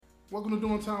Welcome to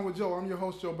Doing Time with Joe. I'm your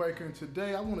host, Joe Baker, and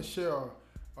today I want to share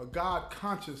a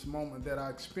God-conscious moment that I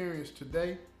experienced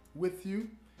today with you.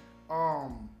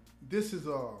 This is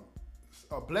a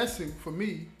blessing for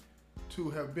me to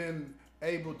have been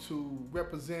able to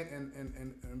represent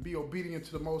and be obedient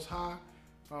to the Most High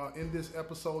in this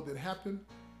episode that happened.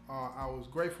 I was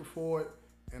grateful for it,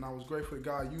 and I was grateful that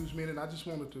God used me in it. And I just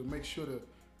wanted to make sure to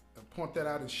point that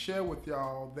out and share with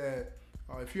y'all that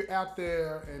if you're out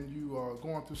there and you are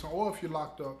going through something, or if you're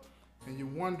locked up and you're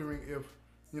wondering if,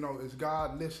 is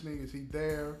God listening? Is he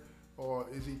there? Or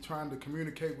is he trying to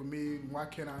communicate with me? Why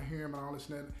can't I hear him and all this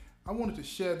and that? I wanted to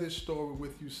share this story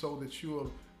with you so that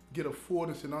you'll get a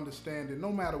fullness and understanding.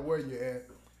 No matter where you're at,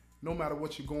 no matter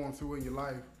what you're going through in your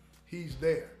life, he's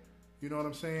there. You know what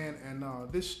I'm saying?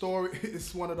 And this story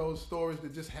is one of those stories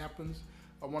that just happens,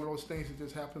 one of those things that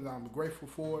just happens. I'm grateful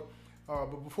for it.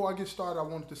 But before I get started, I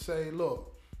wanted to say,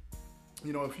 look,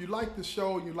 if you like the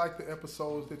show, you like the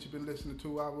episodes that you've been listening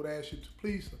to, I would ask you to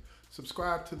please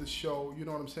subscribe to the show. You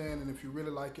know what I'm saying? And if you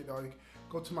really like it,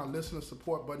 go to my listener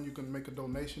support button. You can make a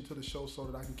donation to the show so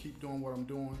that I can keep doing what I'm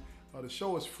doing. The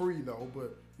show is free though,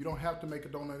 but you don't have to make a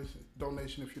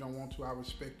donation if you don't want to. I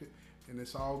respect it, and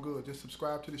it's all good. Just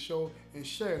subscribe to the show and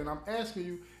share it. And I'm asking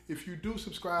you, if you do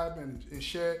subscribe and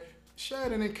share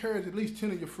it and encourage at least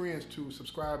 10 of your friends to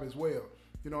subscribe as well.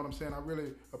 You know what I'm saying? I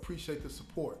really appreciate the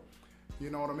support.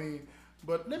 You know what I mean?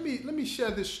 But let me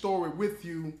share this story with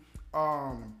you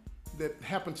that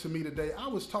happened to me today. I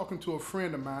was talking to a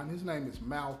friend of mine. His name is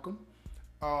Malcolm.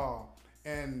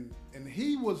 And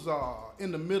he was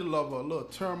in the middle of a little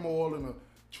turmoil and a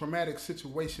traumatic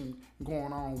situation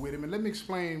going on with him. And let me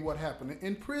explain what happened.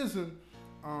 In prison,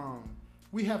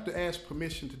 we have to ask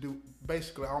permission to do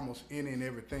basically almost any and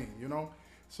everything,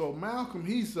 So Malcolm,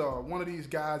 he's one of these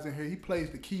guys in here. He plays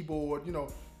the keyboard,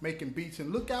 making beats.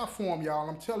 And look out for him, y'all.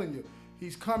 I'm telling you,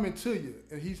 he's coming to you.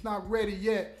 And he's not ready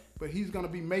yet, but he's going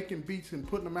to be making beats and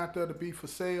putting them out there to be for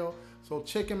sale. So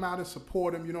check him out and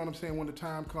support him, you know what I'm saying, when the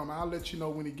time comes. I'll let you know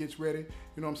when he gets ready,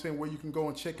 you know what I'm saying, where you can go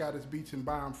and check out his beats and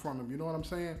buy them from him, you know what I'm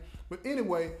saying? But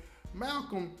anyway,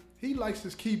 Malcolm, he likes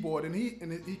his keyboard, and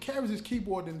he carries his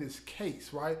keyboard in this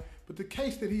case, right? But the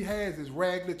case that he has is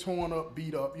raggedy, torn up,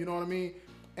 beat up, you know what I mean?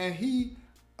 And he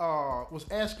was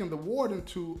asking the warden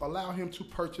to allow him to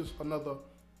purchase another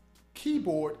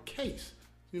keyboard case.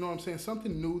 You know what I'm saying?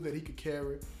 Something new that he could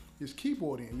carry his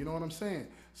keyboard in, you know what I'm saying?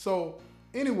 So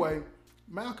anyway,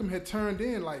 Malcolm had turned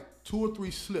in like 2 or 3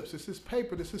 slips. It's this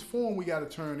paper, this is form we got to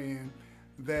turn in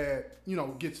that,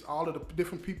 gets all of the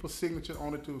different people's signatures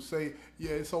on it to say,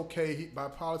 yeah, it's okay. By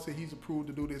policy, he's approved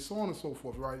to do this, so on and so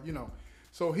forth, right?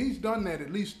 So he's done that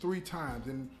at least 3 times.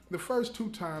 And the first 2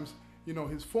 times,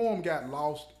 his form got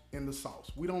lost in the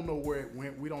sauce. We don't know where it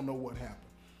went. We don't know what happened.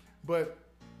 But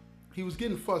he was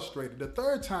getting frustrated. The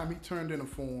 3rd time he turned in a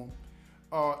form,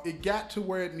 it got to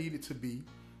where it needed to be,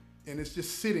 and it's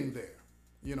just sitting there,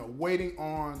 waiting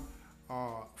on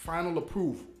final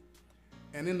approval.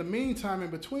 And in the meantime, in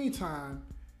between time,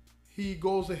 he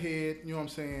goes ahead, you know what I'm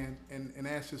saying, and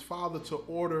asks his father to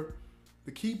order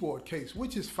the keyboard case,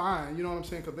 which is fine, you know what I'm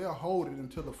saying, because they'll hold it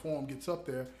until the form gets up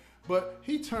there. But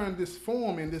he turned this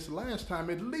form in this last time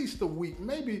at least a week,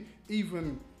 maybe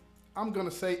even, I'm going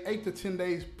to say 8 to 10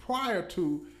 days prior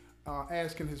to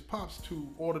asking his pops to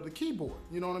order the keyboard.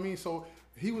 You know what I mean? So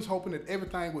he was hoping that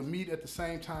everything would meet at the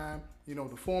same time.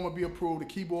 The form would be approved, the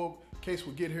keyboard case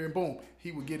would get here, and boom,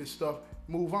 he would get his stuff,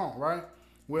 move on, right?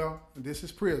 Well, this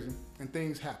is prison, and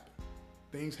things happen.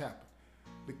 Things happen.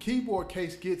 The keyboard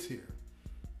case gets here,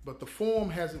 but the form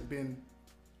hasn't been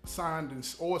signed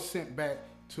or sent back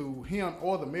to him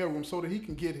or the mailroom so that he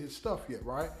can get his stuff yet,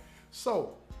 right?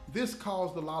 So this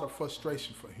caused a lot of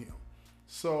frustration for him.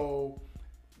 So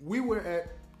we were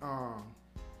at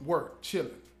work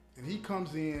chilling, and he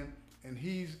comes in and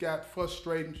he's got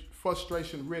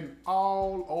frustration written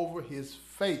all over his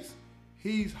face.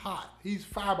 He's hot. He's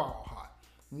fireball hot,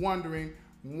 wondering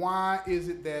why is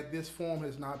it that this form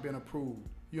has not been approved?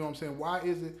 You know what I'm saying? Why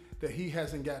is it that he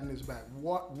hasn't gotten his back?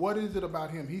 What is it about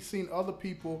him? He's seen other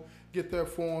people get their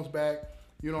forms back.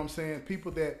 You know what I'm saying?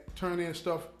 People that turn in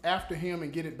stuff after him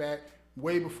and get it back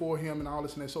way before him and all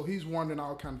this and that. So he's wondering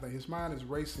all kinds of things. His mind is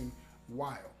racing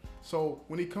wild. So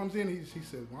when he comes in, he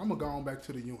says, well, I'm going to go on back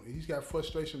to the unit. He's got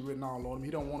frustration written all on him. He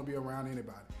don't want to be around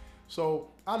anybody. So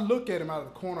I look at him out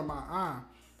of the corner of my eye,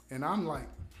 and I'm like,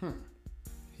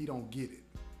 he don't get it.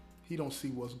 He don't see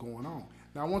what's going on.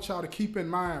 Now, I want y'all to keep in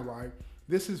mind, right,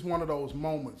 this is one of those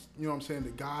moments, you know what I'm saying,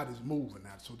 that God is moving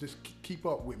now. So just keep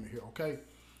up with me here, okay?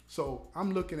 So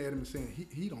I'm looking at him and saying,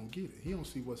 he don't get it. He don't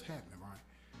see what's happening, right?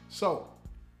 So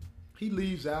he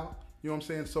leaves out, you know what I'm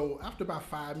saying? So after about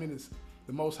 5 minutes,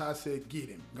 The Most High said, get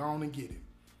him. Go on and get him.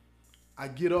 I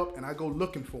get up and I go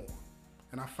looking for him.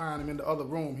 And I find him in the other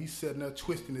room. He's sitting there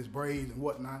twisting his braids and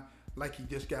whatnot, like he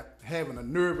just got having a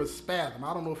nervous spasm.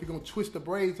 I don't know if he's going to twist the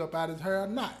braids up out his hair or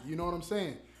not. You know what I'm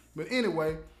saying? But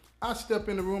anyway, I step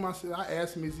in the room. I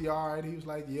asked him, is he all right? He was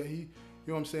like, yeah, you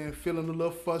know what I'm saying, feeling a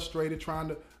little frustrated, trying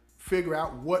to figure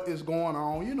out what is going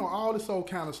on. You know, all this old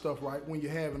kind of stuff, right? When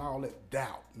you're having all that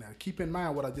doubt. Now, keep in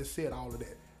mind what I just said, all of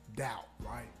that doubt,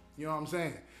 right? You know what I'm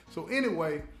saying? So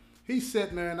anyway, he's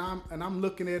sitting there and I'm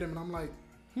looking at him and I'm like,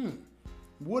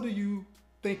 what do you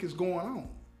think is going on?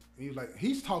 And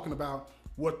he's talking about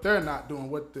what they're not doing,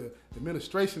 what the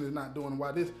administration is not doing,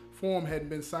 why this form hadn't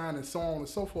been signed and so on and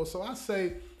so forth. So I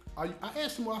say, I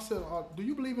asked him, I said, do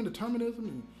you believe in determinism?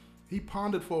 And he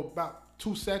pondered for about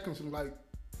 2 seconds and like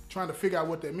trying to figure out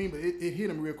what that means, but it hit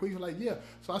him real quick. He was like, yeah.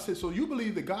 So I said, so you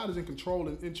believe that God is in control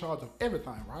and in charge of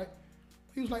everything, right?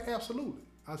 He was like, absolutely.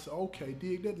 I said, okay,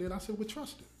 dig that. And then I said, well,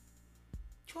 trust him.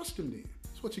 Trust him then.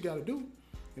 That's what you got to do.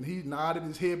 And he nodded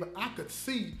his head, but I could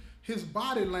see his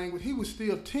body language. He was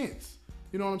still tense.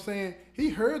 You know what I'm saying? He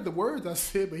heard the words I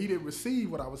said, but he didn't receive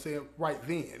what I was saying right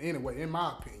then. Anyway, in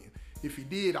my opinion. If he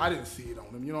did, I didn't see it on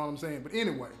him. You know what I'm saying? But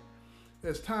anyway,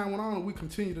 as time went on and we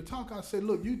continued to talk, I said,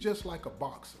 look, you just like a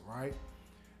boxer, right?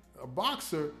 A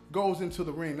boxer goes into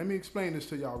the ring. Let me explain this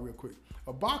to y'all real quick.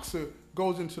 A boxer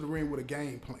goes into the ring with a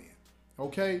game plan,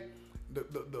 okay?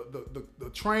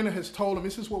 The trainer has told him,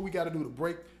 this is what we got to do to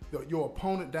break your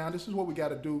opponent down. This is what we got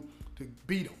to do to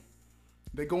beat him.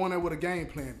 They go in there with a game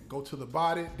plan. Go to the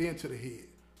body, then to the head.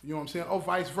 You know what I'm saying? Or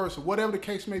vice versa. Whatever the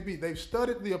case may be. They've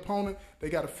studied the opponent. They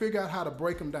got to figure out how to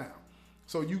break them down.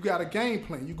 So you got a game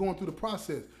plan. You're going through the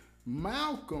process.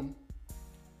 Malcolm,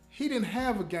 he didn't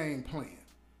have a game plan,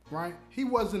 right? He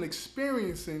wasn't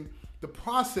experiencing the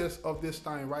process of this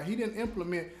thing, right? He didn't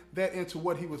implement that into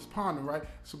what he was pondering, right?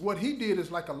 So what he did is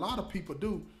like a lot of people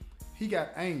do. He got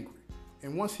angry.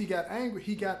 And once he got angry,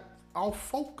 he got off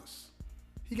focus.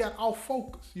 He got off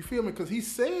focus. You feel me? Because he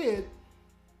said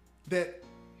that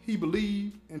he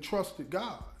believed and trusted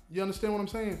God. You understand what I'm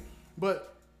saying?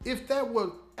 But if that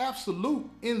was absolute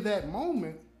in that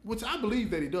moment, which I believe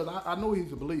that he does, I know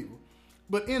he's a believer,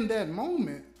 but in that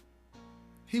moment,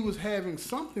 he was having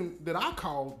something that I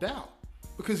call doubt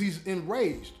because he's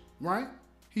enraged, right?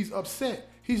 He's upset.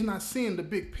 He's not seeing the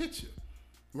big picture,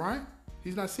 right?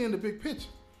 He's not seeing the big picture.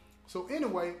 So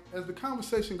anyway, as the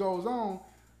conversation goes on,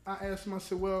 I asked him, I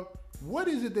said, well, what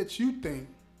is it that you think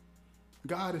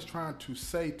God is trying to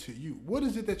say to you? What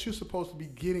is it that you're supposed to be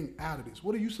getting out of this?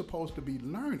 What are you supposed to be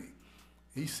learning?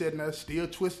 He's sitting there still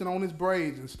twisting on his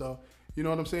braids and stuff. You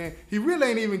know what I'm saying? He really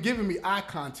ain't even giving me eye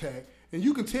contact. And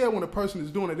you can tell when a person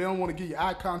is doing it, they don't want to give you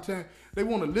eye contact. They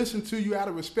want to listen to you out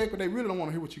of respect, but they really don't want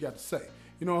to hear what you got to say.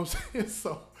 You know what I'm saying?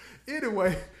 So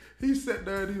anyway, he sat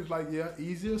there and he was like, yeah,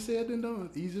 easier said than done.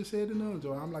 Easier said than done,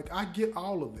 Joe. I'm like, I get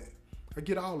all of that. I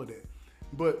get all of that.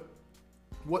 But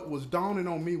what was dawning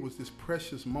on me was this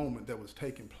precious moment that was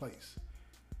taking place.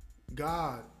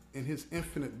 God, in his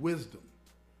infinite wisdom,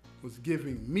 was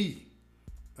giving me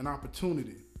an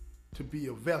opportunity to be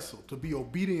a vessel, to be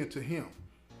obedient to him.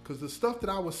 Because the stuff that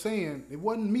I was saying, it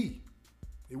wasn't me.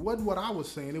 It wasn't what I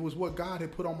was saying. It was what God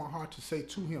had put on my heart to say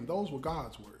to him. Those were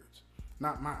God's words,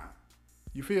 not mine.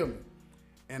 You feel me?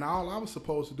 And all I was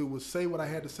supposed to do was say what I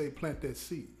had to say, plant that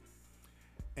seed.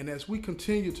 And as we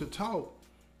continued to talk,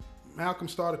 Malcolm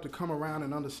started to come around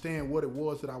and understand what it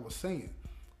was that I was saying.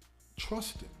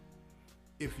 Trust him.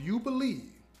 If you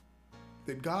believe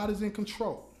that God is in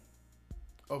control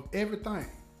of everything,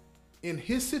 in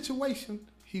his situation,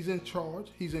 he's in charge,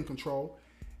 he's in control.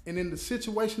 And in the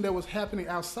situation that was happening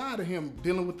outside of him,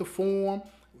 dealing with the form,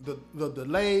 the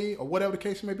delay, or whatever the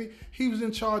case may be, he was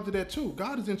in charge of that too.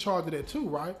 God is in charge of that too,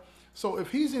 right? So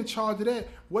if he's in charge of that,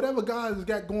 whatever God has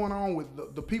got going on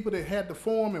with the people that had the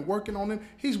form and working on them,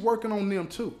 he's working on them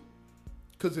too.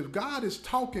 Because if God is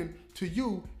talking to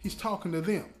you, he's talking to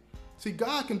them. See,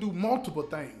 God can do multiple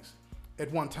things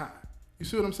at one time. You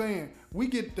see what I'm saying? We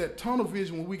get that tunnel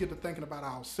vision when we get to thinking about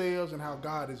ourselves and how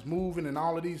God is moving and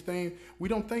all of these things. We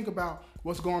don't think about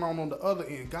what's going on the other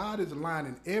end. God is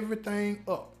lining everything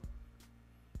up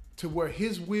to where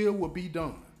his will be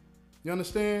done. You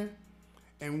understand?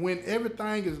 And when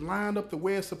everything is lined up the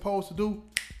way it's supposed to do,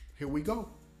 here we go.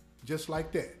 Just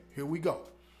like that. Here we go.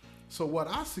 So what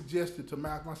I suggested to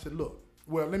Malcolm, I said, look,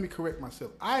 well, let me correct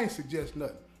myself. I ain't suggest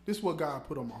nothing. This is what God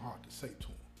put on my heart to say to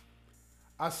him.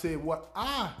 I said, what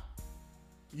I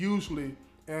usually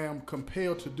am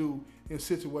compelled to do in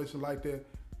situations like that,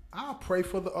 I'll pray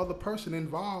for the other person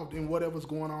involved in whatever's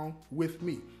going on with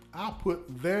me. I'll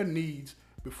put their needs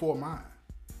before mine.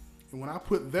 And when I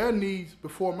put their needs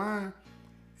before mine,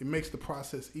 it makes the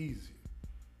process easier.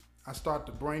 I start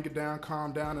to bring it down,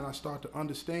 calm down, and I start to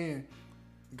understand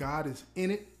God is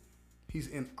in it. He's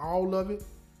in all of it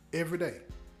every day.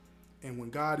 And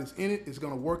when God is in it, it's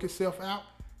going to work itself out.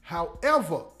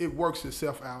 However it works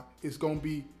itself out, it's going to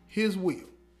be his will.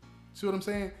 See what I'm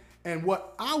saying? And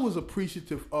what I was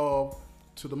appreciative of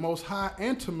to the Most High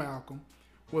and to Malcolm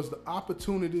was the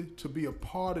opportunity to be a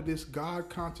part of this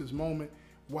God-conscious moment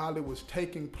while it was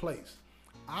taking place.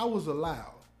 I was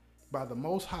allowed by the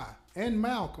Most High and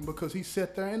Malcolm, because he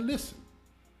sat there and listened.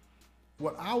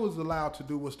 What I was allowed to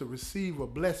do was to receive a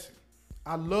blessing.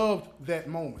 I loved that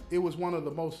moment. It was one of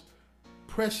the most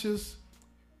precious,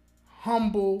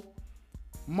 humble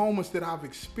moments that I've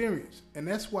experienced. And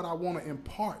that's what I want to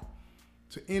impart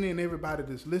to any and everybody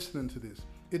that's listening to this.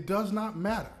 It does not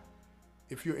matter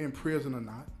if you're in prison or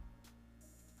not.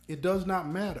 It does not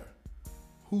matter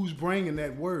who's bringing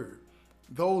that word.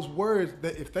 Those words,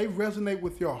 that if they resonate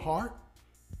with your heart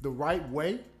the right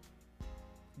way,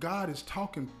 God is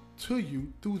talking to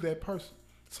you through that person.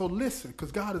 So listen,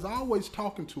 because God is always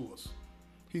talking to us.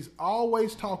 He's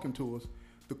always talking to us.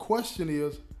 The question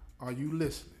is, are you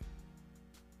listening?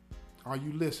 Are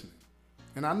you listening?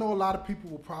 And I know a lot of people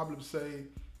will probably say,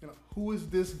 who is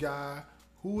this guy?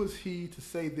 Who is he to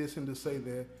say this and to say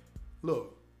that?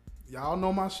 Look, y'all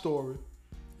know my story.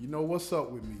 You know what's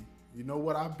up with me. You know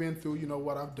what I've been through. You know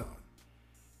what I've done.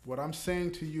 What I'm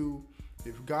saying to you,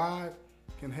 if God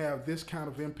can have this kind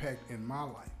of impact in my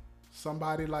life,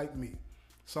 somebody like me,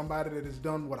 somebody that has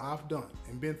done what I've done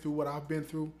and been through what I've been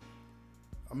through,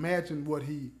 imagine what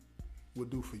he will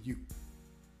do for you.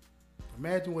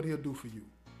 Imagine what he'll do for you.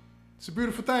 It's a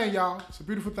beautiful thing, y'all. It's a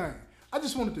beautiful thing. I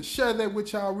just wanted to share that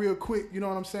with y'all real quick, you know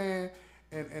what I'm saying?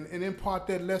 And impart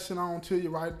that lesson on to you,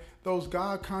 right? Those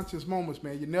God-conscious moments,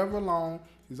 man. You're never alone.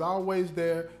 He's always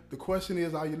there. The question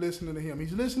is, are you listening to him?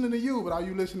 He's listening to you, but are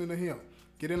you listening to him?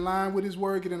 Get in line with his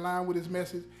word, get in line with his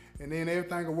message, and then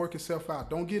everything will work itself out.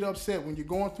 Don't get upset when you're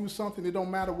going through something. It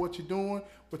don't matter what you're doing,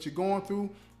 what you're going through.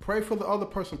 Pray for the other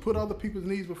person. Put other people's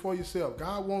needs before yourself.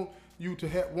 God wants you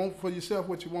to want for yourself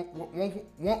what you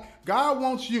want. God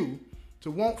wants you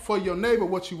to want for your neighbor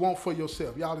what you want for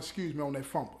yourself. Y'all excuse me on that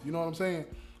fumble. You know what I'm saying?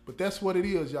 But that's what it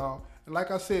is, y'all. And like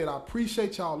I said, I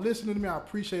appreciate y'all listening to me. I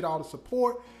appreciate all the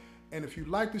support. And if you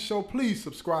like the show, please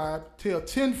subscribe. Tell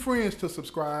 10 friends to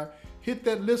subscribe. Hit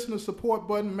that listener support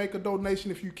button. Make a donation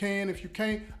if you can. If you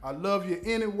can't, I love you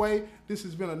anyway. This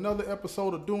has been another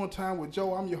episode of Doing Time with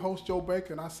Joe. I'm your host, Joe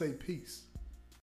Baker, and I say peace.